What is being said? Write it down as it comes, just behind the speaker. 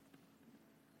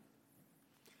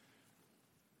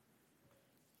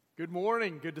Good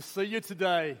morning. Good to see you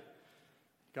today.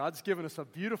 God's given us a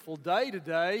beautiful day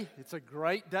today. It's a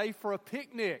great day for a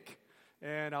picnic.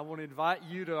 And I want to invite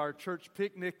you to our church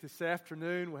picnic this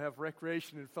afternoon. We'll have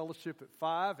recreation and fellowship at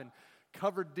 5 and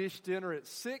covered dish dinner at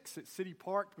 6 at City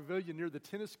Park Pavilion near the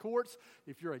tennis courts.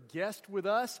 If you're a guest with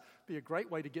us, it'll be a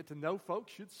great way to get to know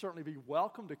folks. You'd certainly be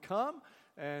welcome to come,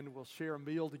 and we'll share a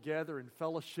meal together in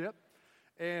fellowship.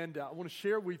 And I want to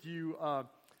share with you,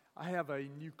 I have a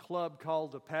new club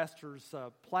called the Pastor's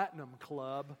Platinum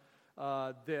Club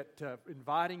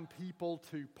inviting people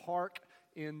to park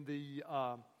in the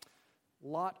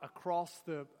lot across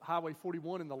the Highway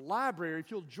 41 in the library.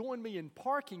 If you'll join me in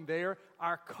parking there,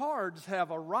 our cards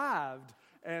have arrived.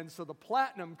 And so the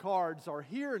Platinum cards are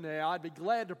here now. I'd be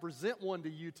glad to present one to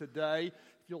you today.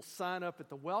 If you'll sign up at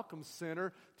the Welcome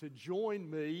Center to join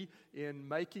me in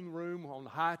making room on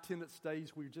high attendance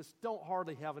days, we just don't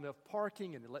hardly have enough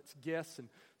parking, and it lets guests and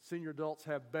senior adults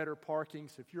have better parking.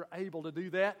 So if you're able to do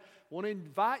that, I want to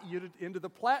invite you into the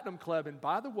Platinum Club. And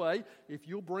by the way, if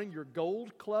you'll bring your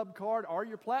Gold Club card or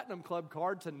your Platinum Club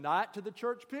card tonight to the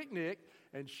church picnic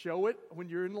and show it when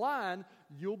you're in line,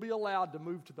 you'll be allowed to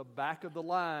move to the back of the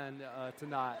line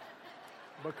tonight.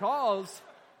 Because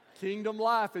Kingdom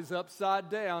Life is upside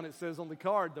down. It says on the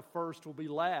card, the first will be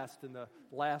last and the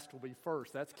last will be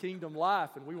first. That's Kingdom Life,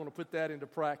 and we want to put that into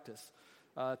practice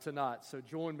tonight. So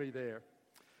join me there.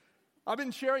 I've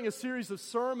been sharing a series of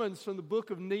sermons from the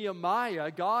book of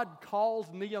Nehemiah. God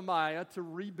called Nehemiah to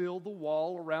rebuild the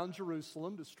wall around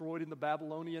Jerusalem, destroyed in the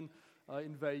Babylonian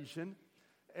invasion,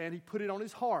 and he put it on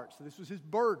his heart. So this was his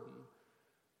burden.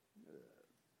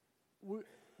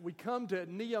 We come to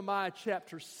Nehemiah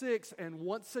chapter 6, and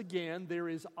once again, there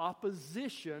is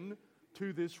opposition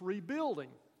to this rebuilding.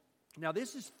 Now,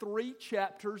 this is 3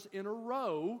 chapters in a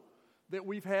row that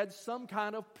we've had some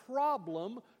kind of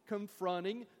problem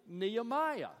confronting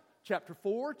Nehemiah. Chapter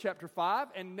 4, chapter 5,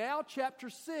 and now chapter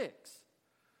 6.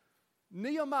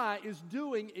 Nehemiah is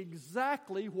doing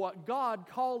exactly what God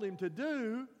called him to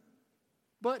do,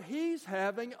 but he's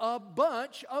having a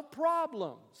bunch of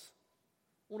problems.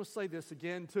 I want to say this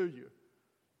again to you.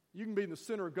 You can be in the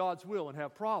center of God's will and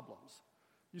have problems.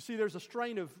 You see, there's a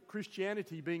strain of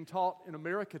Christianity being taught in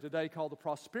America today called the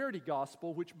prosperity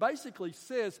gospel, which basically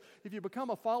says if you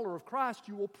become a follower of Christ,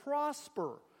 you will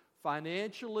prosper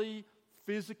financially,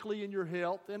 physically, in your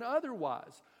health, and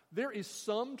otherwise. There is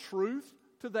some truth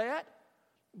to that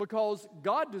because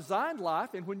God designed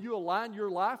life, and when you align your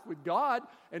life with God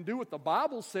and do what the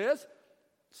Bible says,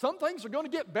 some things are going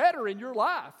to get better in your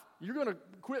life. You're going to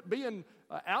quit being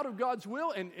out of God's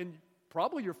will, and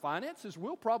probably your finances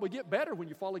will probably get better when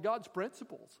you follow God's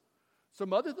principles.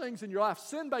 Some other things in your life,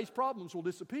 sin-based problems, will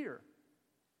disappear.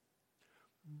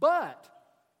 But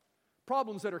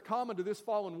problems that are common to this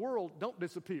fallen world don't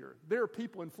disappear. There are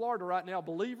people in Florida right now,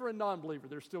 believer and non-believer,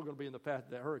 they're still going to be in the path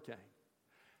of that hurricane.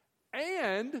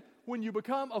 And when you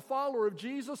become a follower of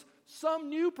Jesus, some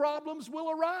new problems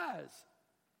will arise.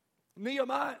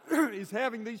 Nehemiah is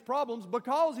having these problems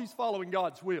because he's following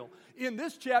God's will. In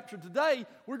this chapter today,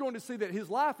 we're going to see that his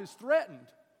life is threatened.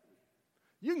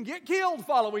 You can get killed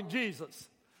following Jesus.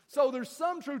 So there's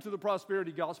some truth to the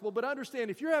prosperity gospel, but understand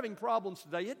if you're having problems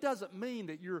today, it doesn't mean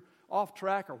that you're off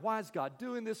track or why is God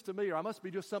doing this to me or I must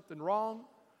be doing something wrong.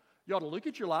 You ought to look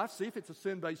at your life, see if it's a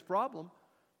sin-based problem.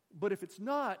 But if it's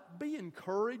not, be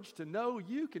encouraged to know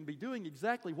you can be doing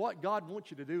exactly what God wants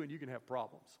you to do and you can have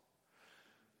problems.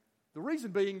 The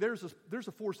reason being, there's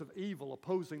a force of evil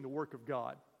opposing the work of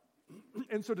God.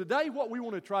 And so today what we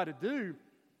want to try to do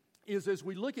is, as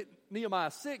we look at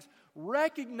Nehemiah 6,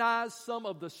 recognize some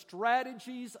of the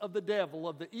strategies of the devil,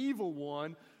 of the evil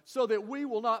one, so that we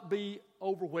will not be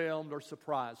overwhelmed or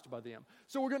surprised by them.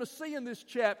 So we're going to see in this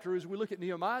chapter, as we look at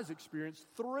Nehemiah's experience,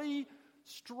 3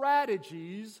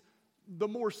 strategies, the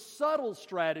more subtle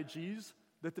strategies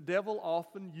that the devil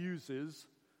often uses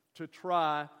to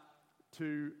try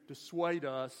to dissuade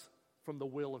us from the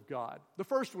will of God. The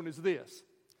first one is this.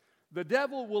 The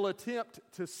devil will attempt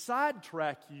to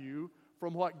sidetrack you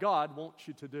from what God wants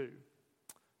you to do.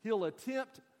 He'll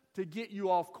attempt to get you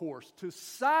off course, to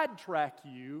sidetrack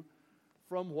you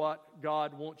from what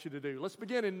God wants you to do. Let's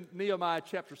begin in Nehemiah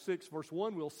chapter 6, verse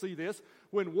 1. We'll see this.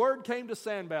 When word came to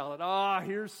Sanballat,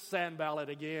 here's Sanballat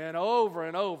again, over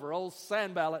and over, old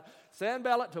Sanballat.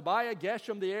 Sanballat, Tobiah,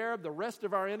 Geshem the Arab, the rest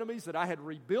of our enemies, that I had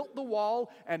rebuilt the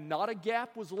wall, and not a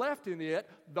gap was left in it,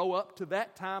 though up to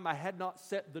that time I had not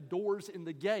set the doors in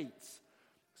the gates.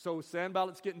 So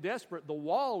Sanballat's getting desperate. The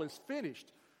wall is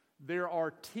finished. There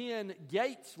are 10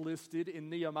 gates listed in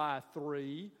Nehemiah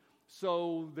 3.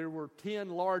 So there were 10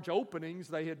 large openings.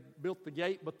 They had built the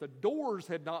gate, but the doors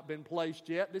had not been placed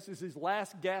yet. This is his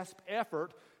last gasp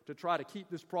effort to try to keep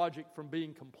this project from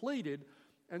being completed.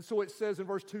 And so it says in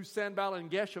verse 2, Sanballat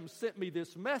and Geshem sent me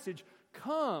this message,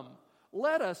 "Come,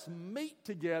 let us meet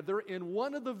together in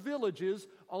one of the villages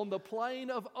on the plain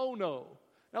of Ono."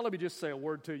 Now let me just say a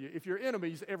word to you. If your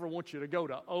enemies ever want you to go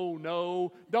to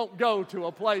Ono, don't go to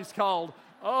a place called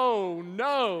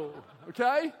Ono,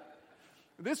 okay?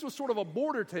 This was sort of a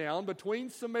border town between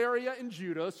Samaria and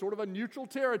Judah, sort of a neutral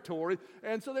territory.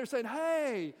 And so they're saying,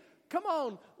 hey, come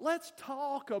on, let's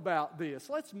talk about this.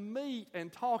 Let's meet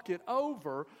and talk it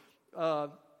over.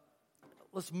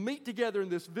 Let's meet together in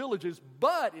these villages.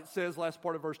 But, it says, last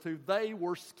part of verse 2, they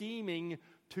were scheming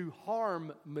to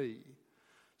harm me.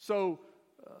 So,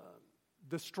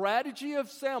 the strategy of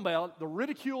Sanballat, the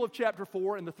ridicule of chapter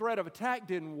 4, and the threat of attack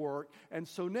didn't work. And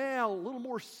so now, a little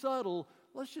more subtle,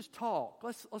 let's just talk.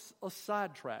 Let's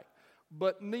sidetrack.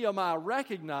 But Nehemiah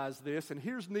recognized this, and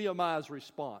here's Nehemiah's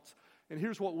response. And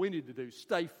here's what we need to do.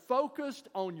 Stay focused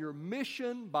on your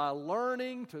mission by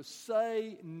learning to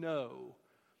say no.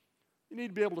 You need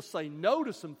to be able to say no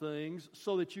to some things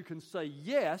so that you can say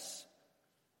yes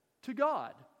to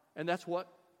God. And that's what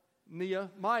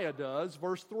Nehemiah does.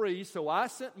 Verse 3, so I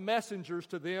sent messengers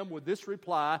to them with this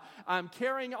reply, I'm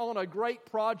carrying on a great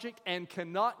project and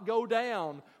cannot go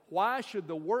down. Why should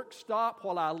the work stop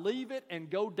while I leave it and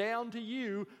go down to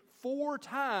you? 4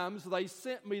 times they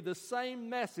sent me the same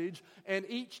message, and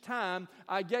each time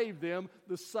I gave them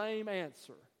the same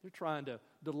answer. They're trying to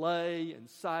delay and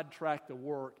sidetrack the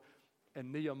work,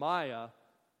 and Nehemiah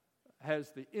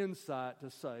has the insight to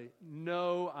say,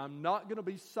 no, I'm not going to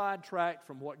be sidetracked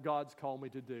from what God's called me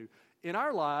to do. In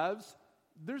our lives,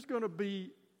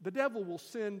 the devil will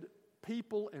send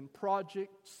people and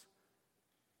projects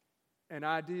and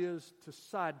ideas to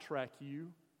sidetrack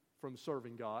you from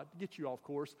serving God, to get you off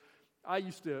course. I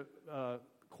used to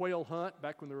quail hunt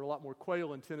back when there were a lot more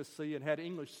quail in Tennessee, and had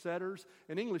English setters.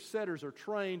 And English setters are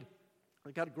trained.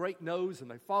 They got a great nose,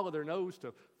 and they follow their nose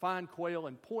to find quail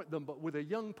and point them. But with a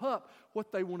young pup,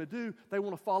 what they want to do, they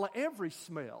want to follow every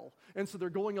smell. And so they're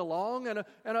going along, and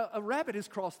a rabbit has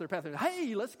crossed their path. And,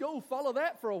 hey, let's go follow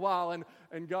that for a while.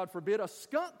 And God forbid, a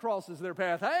skunk crosses their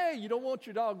path. Hey, you don't want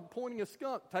your dog pointing a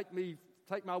skunk.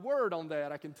 Take my word on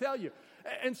that, I can tell you.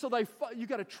 And so you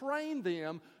got to train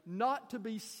them not to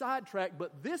be sidetracked,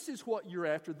 but this is what you're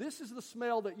after. This is the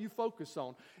smell that you focus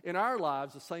on. In our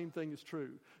lives, the same thing is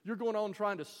true. You're going on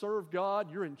trying to serve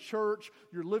God. You're in church.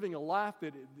 You're living a life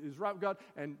that is right with God,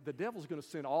 and the devil's going to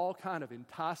send all kind of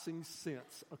enticing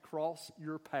scents across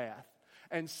your path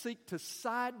and seek to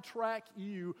sidetrack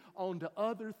you onto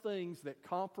other things that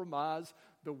compromise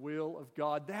the will of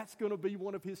God. That's going to be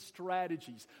one of his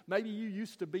strategies. Maybe you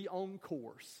used to be on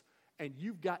course, and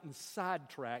you've gotten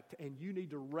sidetracked, and you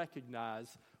need to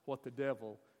recognize what the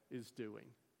devil is doing.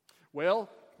 Well,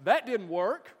 that didn't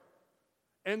work,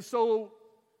 and so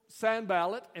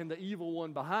Sanballat and the evil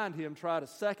one behind him tried a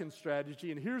second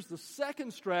strategy, and here's the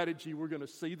second strategy we're going to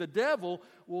see. The devil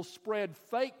will spread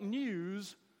fake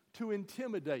news to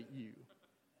intimidate you.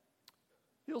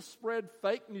 He'll spread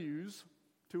fake news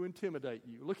to intimidate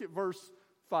you. Look at verse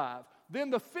 5. Then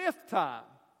the 5th time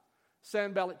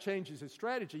Sanballat changes his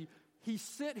strategy, he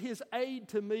sent his aide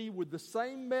to me with the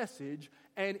same message,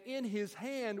 and in his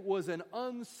hand was an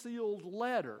unsealed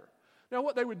letter. Now,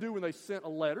 what they would do when they sent a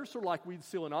letter, sort of like we'd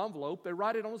seal an envelope, they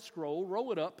write it on a scroll,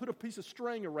 roll it up, put a piece of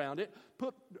string around it,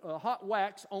 put hot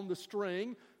wax on the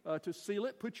string to seal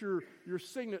it, put your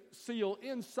signet seal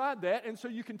inside that, and so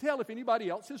you can tell if anybody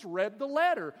else has read the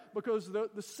letter because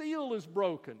the seal is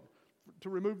broken to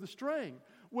remove the string.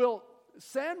 Well,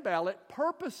 Sanballat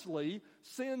purposely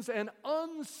sends an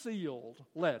unsealed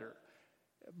letter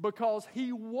because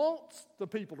he wants the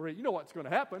people to read. You know what's going to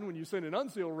happen when you send an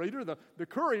unsealed reader? The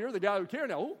courier, the guy who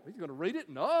carries, he's going to read it.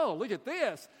 No, look at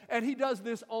this. And he does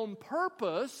this on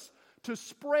purpose to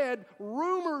spread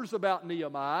rumors about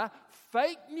Nehemiah,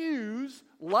 fake news,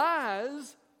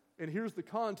 lies. And here's the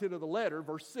content of the letter,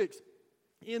 verse 6,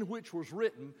 in which was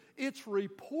written, it's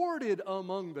reported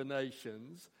among the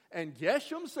nations, and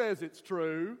Geshem says it's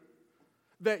true,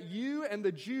 that you and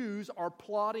the Jews are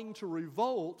plotting to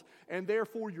revolt, and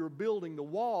therefore you're building the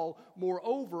wall.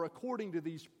 Moreover, according to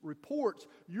these reports,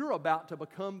 you're about to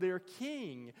become their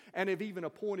king, and have even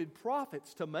appointed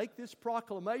prophets to make this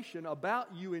proclamation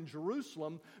about you in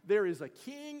Jerusalem. There is a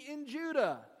king in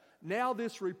Judah. Now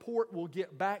this report will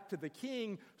get back to the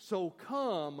king, so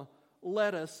come,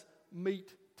 let us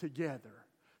meet together.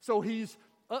 So he's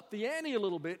up the ante a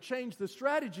little bit, changed the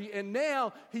strategy, and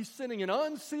now he's sending an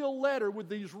unsealed letter with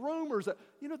these rumors that,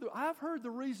 I've heard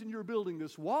the reason you're building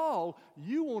this wall.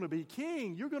 You want to be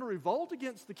king. You're going to revolt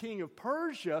against the king of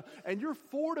Persia, and you're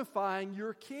fortifying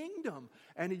your kingdom.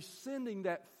 And he's sending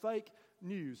that fake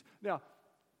news. Now,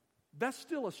 that's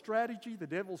still a strategy the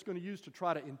devil's going to use to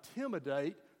try to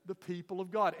intimidate the people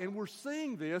of God. And we're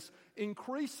seeing this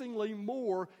increasingly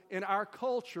more in our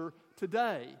culture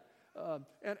today.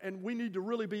 And we need to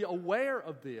really be aware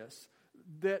of this,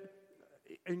 that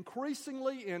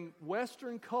increasingly in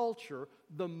Western culture,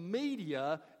 the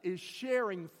media is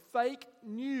sharing fake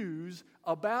news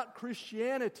about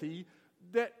Christianity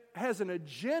that has an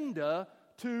agenda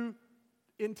to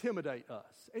intimidate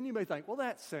us. And you may think, well,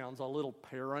 that sounds a little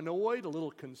paranoid, a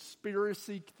little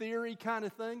conspiracy theory kind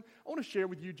of thing. I want to share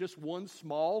with you just one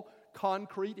small,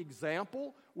 concrete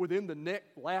example within the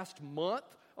last month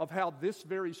of how this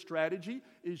very strategy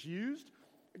is used.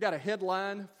 I got a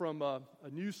headline from a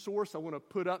news source I want to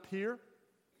put up here.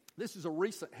 This is a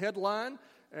recent headline,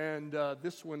 and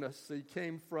this one,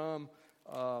 came from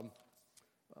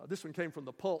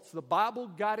the Pulse. The Bible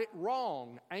got it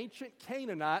wrong. Ancient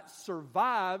Canaanites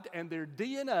survived, and their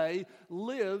DNA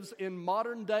lives in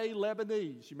modern-day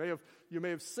Lebanese. You may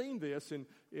have seen this in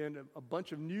a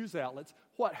bunch of news outlets.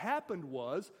 What happened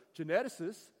was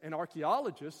geneticists and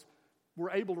archaeologists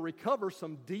were able to recover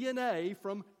some DNA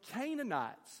from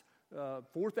Canaanites.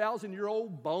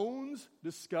 4,000-year-old bones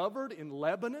discovered in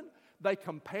Lebanon. They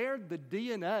compared the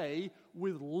DNA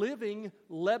with living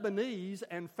Lebanese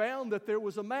and found that there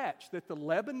was a match, that the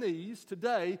Lebanese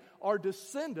today are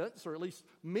descendants, or at least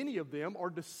many of them are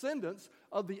descendants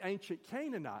of the ancient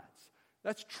Canaanites.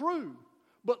 That's true.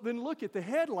 But then look at the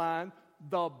headline.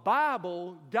 The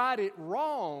Bible got it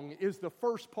wrong is the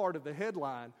first part of the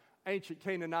headline. Ancient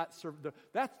Canaanites,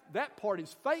 that part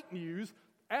is fake news.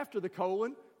 After the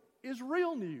colon is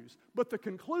real news. But the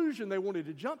conclusion they wanted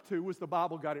to jump to was the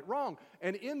Bible got it wrong.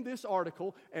 And in this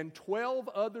article, and 12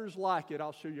 others like it,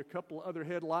 I'll show you a couple of other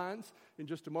headlines in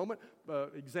just a moment,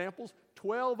 examples.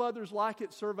 12 others like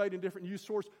it, surveyed in different news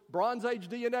sources. Bronze Age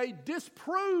DNA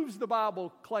disproves the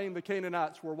Bible claimed the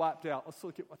Canaanites were wiped out. Let's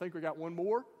look at, I think we got one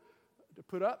more to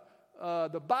put up.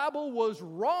 The Bible was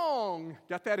wrong.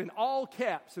 Got that in all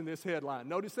caps in this headline.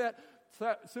 Notice that?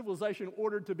 Civilization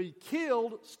ordered to be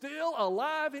killed, still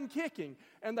alive and kicking.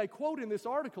 And they quote in this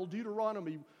article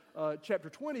Deuteronomy chapter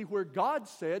 20, where God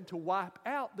said to wipe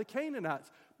out the Canaanites.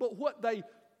 But what they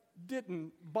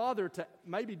didn't bother to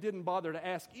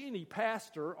ask any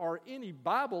pastor or any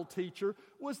Bible teacher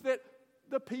was that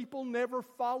the people never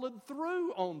followed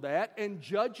through on that. And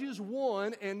Judges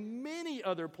 1 and many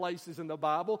other places in the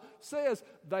Bible says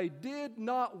they did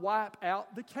not wipe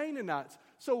out the Canaanites.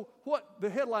 So what the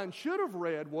headline should have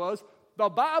read was, the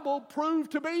Bible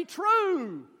proved to be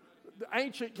true. The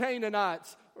ancient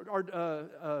Canaanites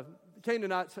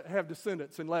have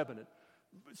descendants in Lebanon.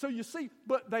 So you see,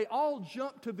 but they all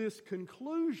jumped to this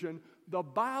conclusion, the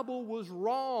Bible was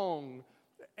wrong.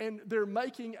 And they're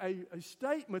making a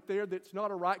statement there that's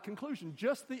not a right conclusion.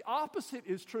 Just the opposite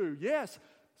is true. Yes,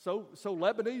 so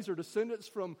Lebanese are descendants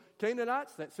from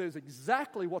Canaanites. That says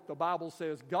exactly what the Bible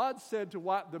says. God said to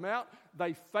wipe them out.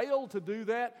 They failed to do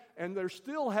that, and they're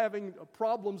still having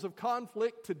problems of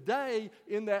conflict today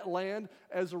in that land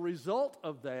as a result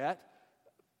of that.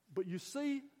 But you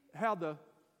see how the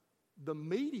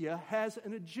media has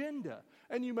an agenda.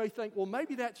 And you may think, well,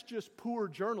 maybe that's just poor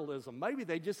journalism. Maybe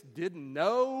they just didn't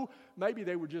know. Maybe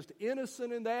they were just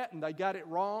innocent in that and they got it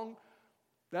wrong.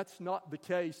 That's not the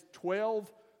case.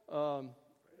 12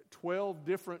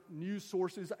 different news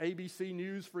sources, ABC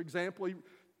News, for example,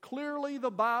 clearly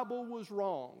the Bible was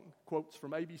wrong. Quotes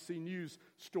from ABC News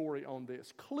story on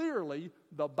this. Clearly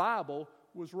the Bible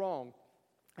was wrong.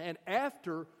 And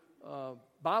after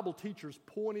Bible teachers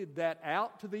pointed that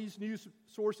out to these news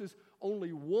sources,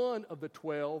 only one of the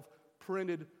 12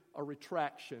 printed a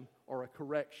retraction or a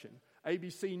correction.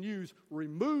 ABC News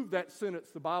removed that sentence,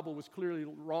 the Bible was clearly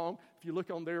wrong. If you look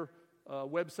on their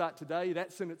website today,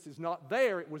 that sentence is not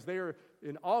there. It was there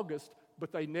in August,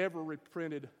 but they never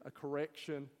reprinted a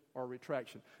correction or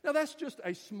retraction. Now, that's just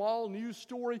a small news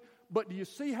story, but do you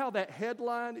see how that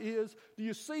headline is? Do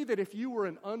you see that if you were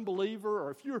an unbeliever,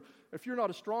 or if you're not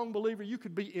a strong believer, you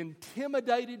could be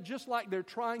intimidated, just like they're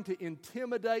trying to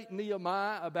intimidate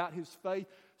Nehemiah about his faith?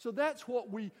 So that's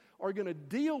what we are going to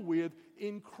deal with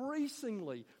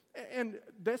increasingly. And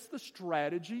that's the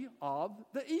strategy of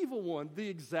the evil one, the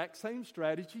exact same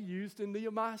strategy used in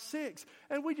Nehemiah 6.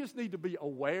 And we just need to be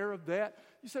aware of that.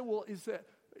 You say, well, is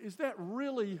that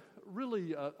really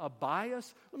a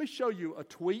bias? Let me show you a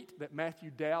tweet that Matthew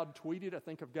Dowd tweeted. I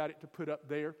think I've got it to put up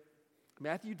there.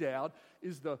 Matthew Dowd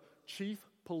is the chief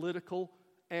political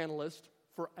analyst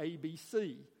for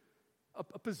ABC,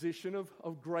 a position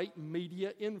of great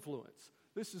media influence.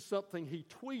 This is something he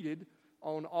tweeted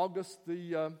on August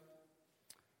the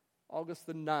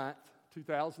 9th,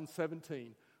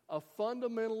 2017. A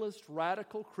fundamentalist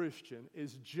radical Christian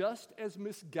is just as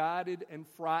misguided and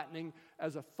frightening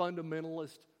as a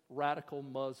fundamentalist radical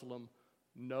Muslim.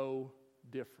 No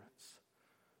difference.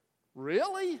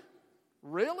 Really?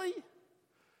 Really?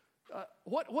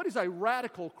 What does a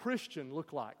radical Christian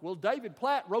look like? Well, David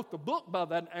Platt wrote the book by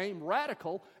that name,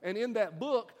 Radical, and in that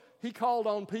book, he called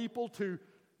on people to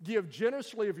give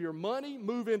generously of your money,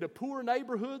 move into poor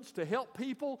neighborhoods to help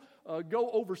people,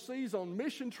 go overseas on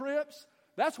mission trips.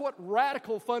 That's what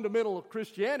radical fundamental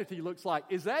Christianity looks like.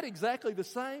 Is that exactly the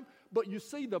same? But you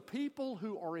see, the people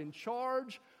who are in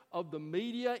charge of the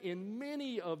media in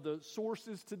many of the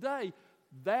sources today,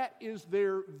 that is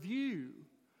their view.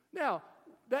 Now,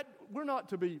 that we're not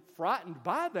to be frightened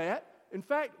by that. In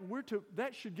fact,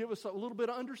 that should give us a little bit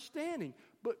of understanding.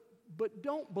 But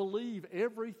don't believe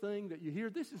everything that you hear.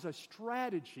 This is a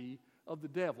strategy of the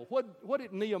devil. What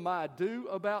did Nehemiah do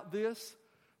about this?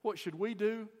 What should we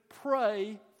do?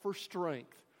 Pray for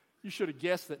strength. You should have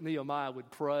guessed that Nehemiah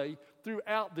would pray.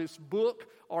 Throughout this book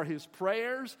are his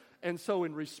prayers. And so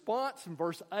in response, in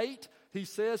verse 8, he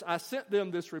says, I sent them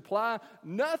this reply,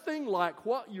 nothing like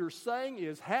what you're saying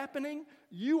is happening.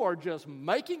 You are just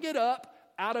making it up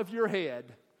out of your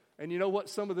head. And you know what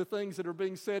some of the things that are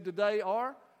being said today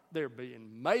are? They're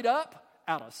being made up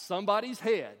out of somebody's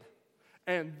head.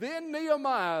 And then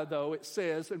Nehemiah, though, it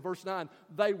says in verse 9,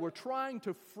 they were trying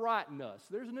to frighten us.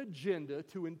 There's an agenda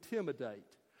to intimidate.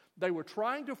 They were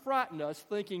trying to frighten us,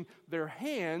 thinking their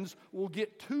hands will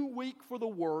get too weak for the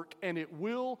work and it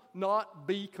will not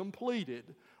be completed.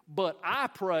 But I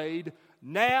prayed,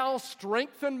 now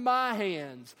strengthen my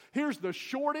hands. Here's the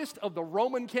shortest of the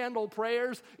Roman candle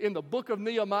prayers in the book of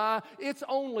Nehemiah. It's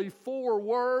only 4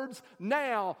 words.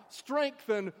 Now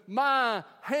strengthen my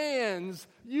hands.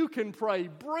 You can pray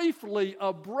briefly,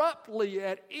 abruptly,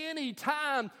 at any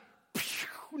time.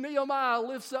 Nehemiah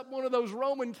lifts up one of those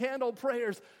Roman candle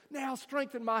prayers. Now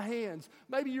strengthen my hands.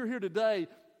 Maybe you're here today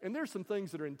and there's some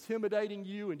things that are intimidating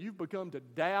you and you've begun to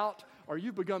doubt or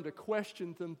you've begun to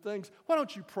question some things. Why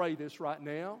don't you pray this right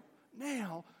now?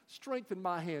 Now strengthen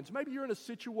my hands. Maybe you're in a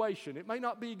situation. It may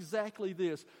not be exactly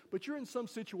this, but you're in some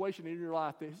situation in your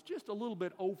life that's just a little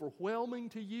bit overwhelming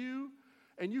to you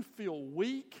and you feel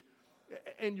weak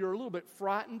and you're a little bit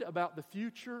frightened about the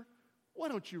future. Why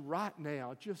don't you right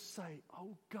now just say,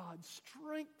 oh God,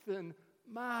 strengthen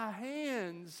my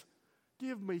hands.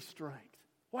 Give me strength.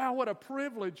 Wow, what a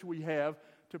privilege we have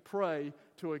to pray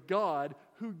to a God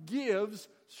who gives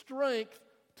strength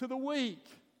to the weak.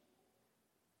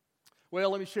 Well,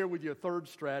 let me share with you a third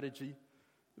strategy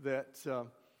that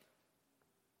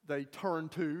they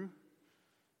turned to.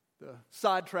 The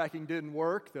sidetracking didn't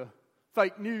work. The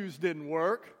fake news didn't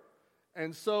work.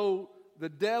 And so the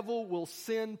devil will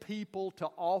send people to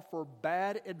offer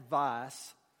bad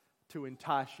advice to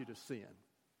entice you to sin.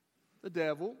 The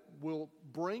devil will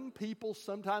bring people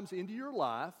sometimes into your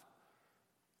life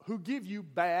who give you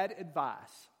bad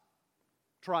advice,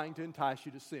 trying to entice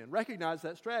you to sin. Recognize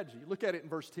that strategy. Look at it in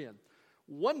verse 10.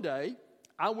 One day,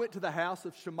 I went to the house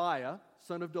of Shemaiah,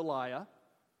 son of Delaiah,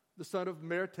 the son of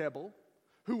Meretebel,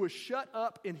 who was shut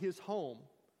up in his home.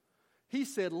 He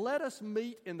said, let us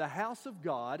meet in the house of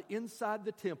God inside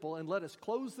the temple and let us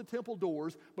close the temple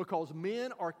doors because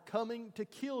men are coming to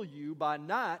kill you. By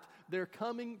night, they're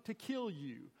coming to kill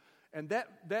you. And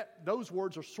those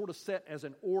words are sort of set as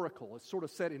an oracle. It's sort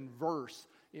of set in verse.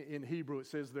 In Hebrew, it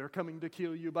says, they're coming to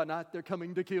kill you. By night, they're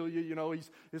coming to kill you. You know,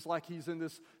 it's like he's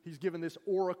given this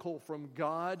oracle from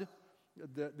God,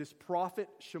 this prophet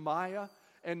Shemaiah.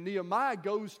 And Nehemiah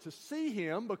goes to see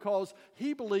him because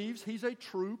he believes he's a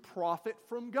true prophet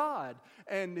from God.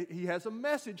 And he has a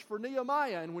message for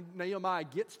Nehemiah. And when Nehemiah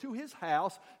gets to his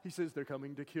house, he says, they're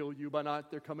coming to kill you. By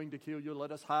night, they're coming to kill you.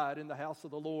 Let us hide in the house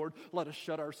of the Lord. Let us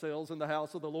shut ourselves in the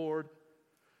house of the Lord.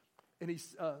 And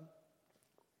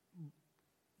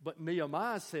but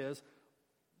Nehemiah says,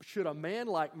 should a man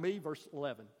like me, verse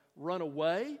 11, run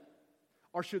away?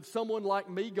 Or should someone like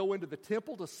me go into the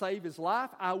temple to save his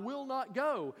life? I will not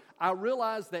go. I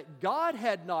realized that God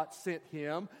had not sent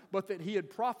him, but that he had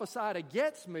prophesied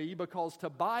against me because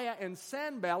Tobiah and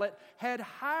Sanballat had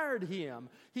hired him.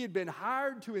 He had been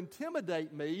hired to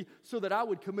intimidate me so that I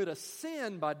would commit a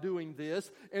sin by doing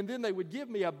this, and then they would give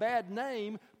me a bad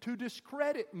name to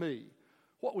discredit me.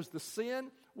 What was the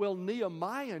sin? Well,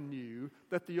 Nehemiah knew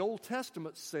that the Old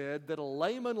Testament said that a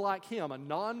layman like him, a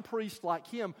non-priest like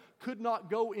him, could not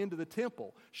go into the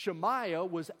temple. Shemaiah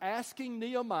was asking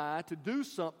Nehemiah to do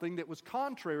something that was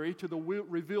contrary to the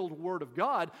revealed Word of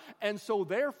God, and so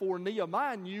therefore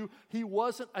Nehemiah knew he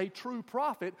wasn't a true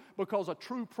prophet, because a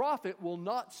true prophet will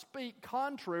not speak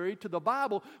contrary to the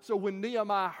Bible. So when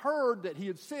Nehemiah heard that he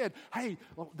had said, hey,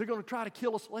 they're going to try to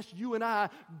kill us, let's you and I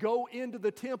go into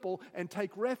the temple and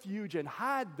take refuge and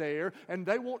hide there, and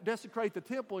they won't desecrate the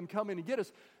temple and come in and get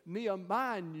us.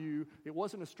 Nehemiah knew it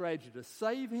wasn't a strategy to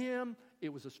save him,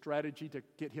 it was a strategy to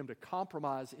get him to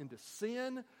compromise into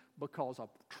sin, because a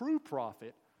true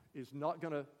prophet is not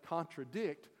going to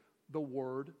contradict the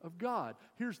Word of God.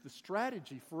 Here's the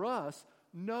strategy for us: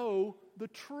 know the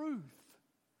truth.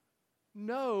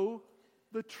 Know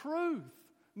the truth.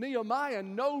 Nehemiah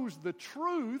knows the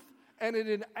truth, and it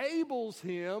enables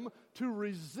him to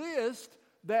resist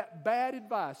that bad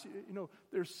advice. You know,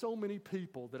 there's so many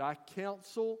people that I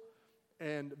counsel,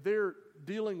 and they're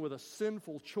dealing with a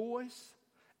sinful choice,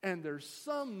 and there's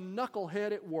some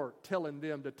knucklehead at work telling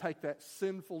them to take that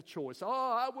sinful choice. Oh,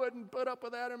 I wouldn't put up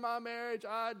with that in my marriage.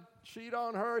 I'd cheat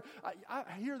on her. I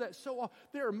hear that so often.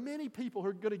 There are many people who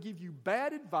are going to give you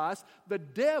bad advice. The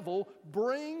devil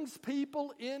brings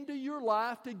people into your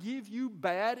life to give you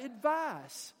bad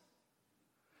advice.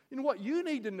 And what you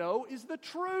need to know is the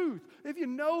truth. If you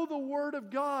know the Word of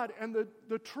God and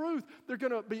the truth, there are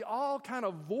going to be all kind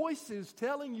of voices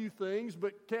telling you things,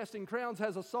 but Casting Crowns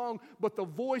has a song, but the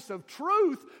voice of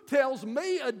truth tells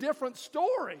me a different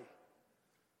story.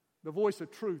 The voice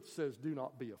of truth says, do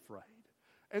not be afraid.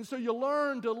 And so you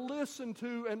learn to listen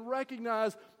to and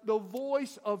recognize the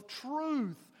voice of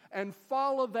truth and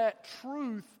follow that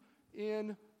truth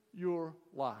in your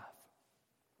life.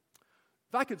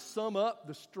 If I could sum up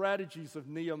the strategies of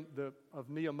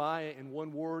Nehemiah in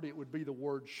one word, it would be the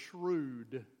word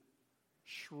shrewd.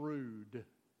 Shrewd.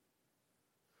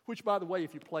 Which, by the way,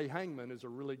 if you play hangman, is a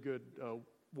really good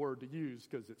word to use,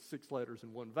 because it's 6 letters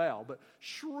and 1 vowel. But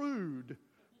shrewd,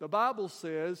 the Bible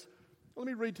says, let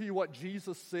me read to you what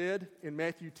Jesus said in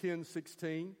Matthew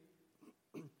 10:16.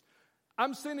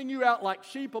 I'm sending you out like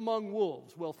sheep among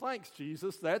wolves. Well, thanks,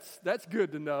 Jesus. That's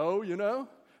good to know, you know.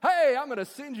 Hey, I'm going to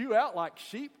send you out like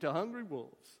sheep to hungry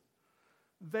wolves.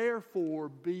 Therefore,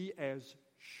 be as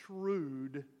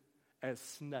shrewd as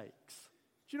snakes.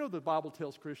 Do you know the Bible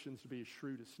tells Christians to be as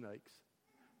shrewd as snakes?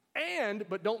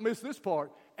 But don't miss this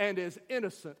part, and as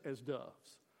innocent as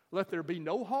doves. Let there be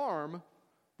no harm,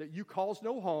 that you cause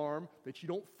no harm, that you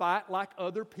don't fight like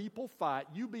other people fight.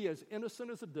 You be as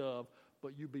innocent as a dove,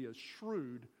 but you be as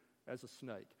shrewd as a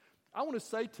snake. I want to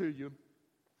say to you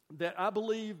that I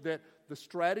believe that the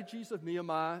strategies of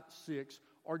Nehemiah 6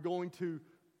 are going to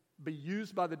be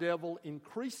used by the devil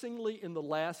increasingly in the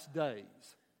last days.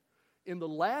 In the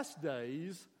last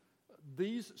days,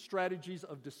 these strategies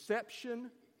of deception,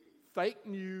 fake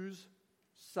news,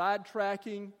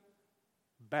 sidetracking,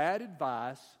 bad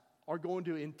advice are going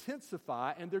to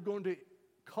intensify, and they're going to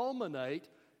culminate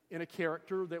in a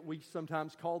character that we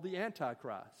sometimes call the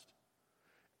Antichrist.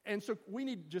 And so we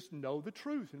need to just know the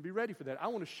truth and be ready for that. I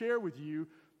want to share with you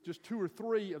just 2 or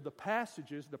 3 of the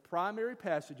passages, the primary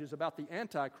passages about the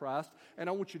Antichrist, and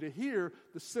I want you to hear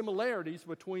the similarities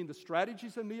between the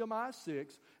strategies of Nehemiah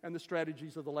 6 and the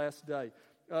strategies of the last day.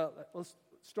 Let's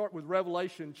start with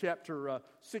Revelation chapter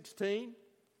 16,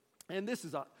 and this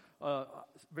is a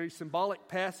very symbolic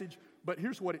passage. But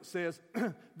here's what it says.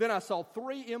 Then I saw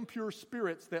 3 impure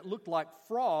spirits that looked like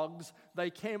frogs. They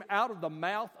came out of the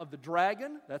mouth of the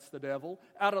dragon, that's the devil,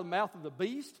 out of the mouth of the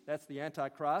beast, that's the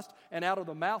Antichrist, and out of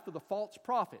the mouth of the false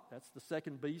prophet, that's the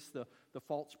second beast, the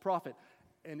false prophet.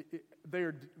 And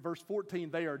verse 14,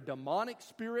 they are demonic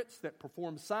spirits that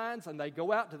perform signs, and they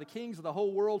go out to the kings of the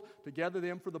whole world to gather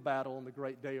them for the battle on the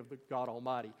great day of the God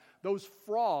Almighty. Those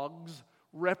frogs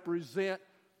represent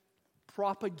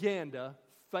propaganda,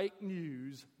 fake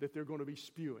news that they're going to be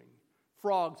spewing.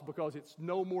 Frogs, because it's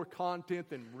no more content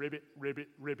than ribbit, ribbit,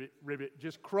 ribbit, ribbit,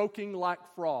 just croaking like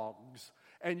frogs.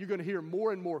 And you're going to hear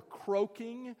more and more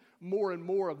croaking, more and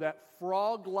more of that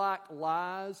frog-like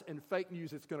lies and fake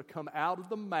news that's going to come out of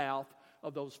the mouth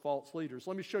of those false leaders.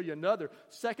 Let me show you another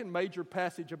second major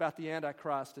passage about the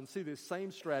Antichrist and see this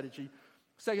same strategy.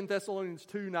 2 Thessalonians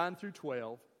 2, 9 through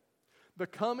 12. The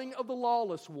coming of the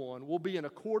lawless one will be in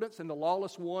accordance, and the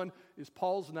lawless one is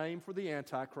Paul's name for the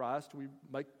Antichrist. We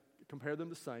compare them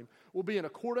the same. Will be in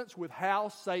accordance with how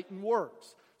Satan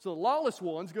works. So the lawless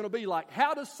one's going to be like,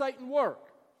 how does Satan work?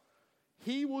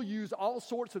 He will use all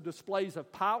sorts of displays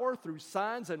of power through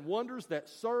signs and wonders that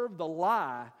serve the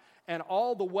lie, and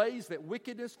all the ways that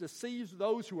wickedness deceives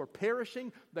those who are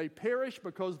perishing. They perish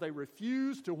because they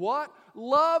refuse to what?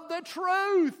 Love the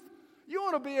truth. You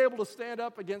want to be able to stand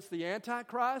up against the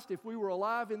Antichrist if we were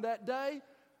alive in that day?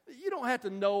 You don't have to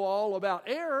know all about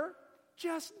error.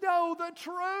 Just know the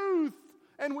truth.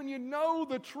 And when you know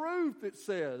the truth, it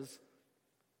says,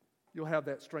 you'll have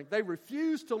that strength. They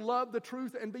refuse to love the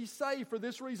truth and be saved. For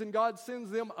this reason, God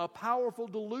sends them a powerful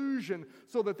delusion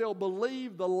so that they'll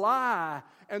believe the lie,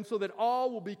 and so that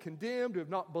all will be condemned who have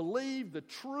not believed the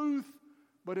truth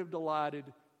but have delighted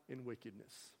in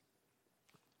wickedness.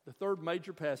 The third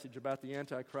major passage about the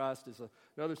Antichrist is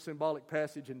another symbolic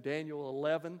passage in Daniel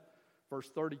 11, verse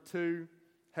 32.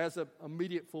 Has an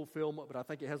immediate fulfillment, but I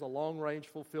think it has a long-range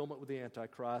fulfillment with the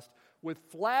Antichrist. With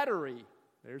flattery,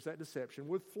 there's that deception.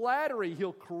 With flattery,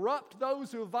 he'll corrupt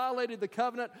those who have violated the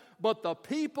covenant, but the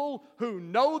people who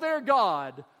know their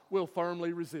God will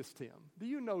firmly resist him. Do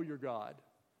you know your God?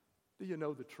 Do you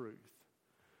know the truth?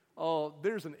 Oh,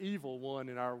 there's an evil one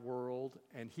in our world,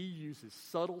 and he uses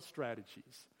subtle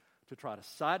strategies to try to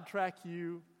sidetrack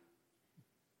you,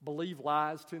 believe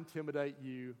lies to intimidate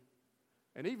you,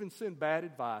 and even send bad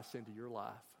advice into your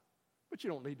life. But you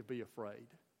don't need to be afraid.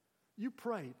 You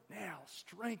pray, now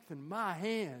strengthen my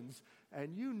hands,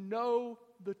 and you know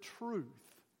the truth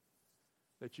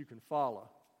that you can follow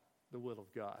the will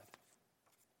of God.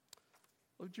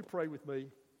 Would you pray with me?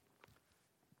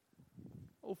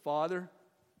 Oh, Father,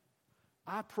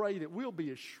 I pray that we'll be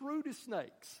as shrewd as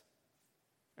snakes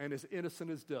and as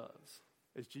innocent as doves,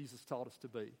 as Jesus taught us to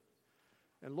be.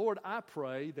 And Lord, I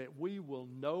pray that we will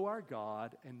know our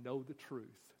God and know the truth.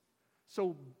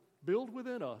 So build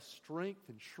within us strength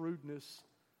and shrewdness,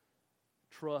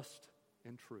 trust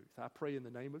and truth. I pray in the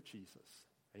name of Jesus.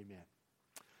 Amen.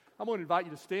 I'm going to invite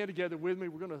you to stand together with me.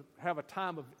 We're going to have a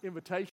time of invitation.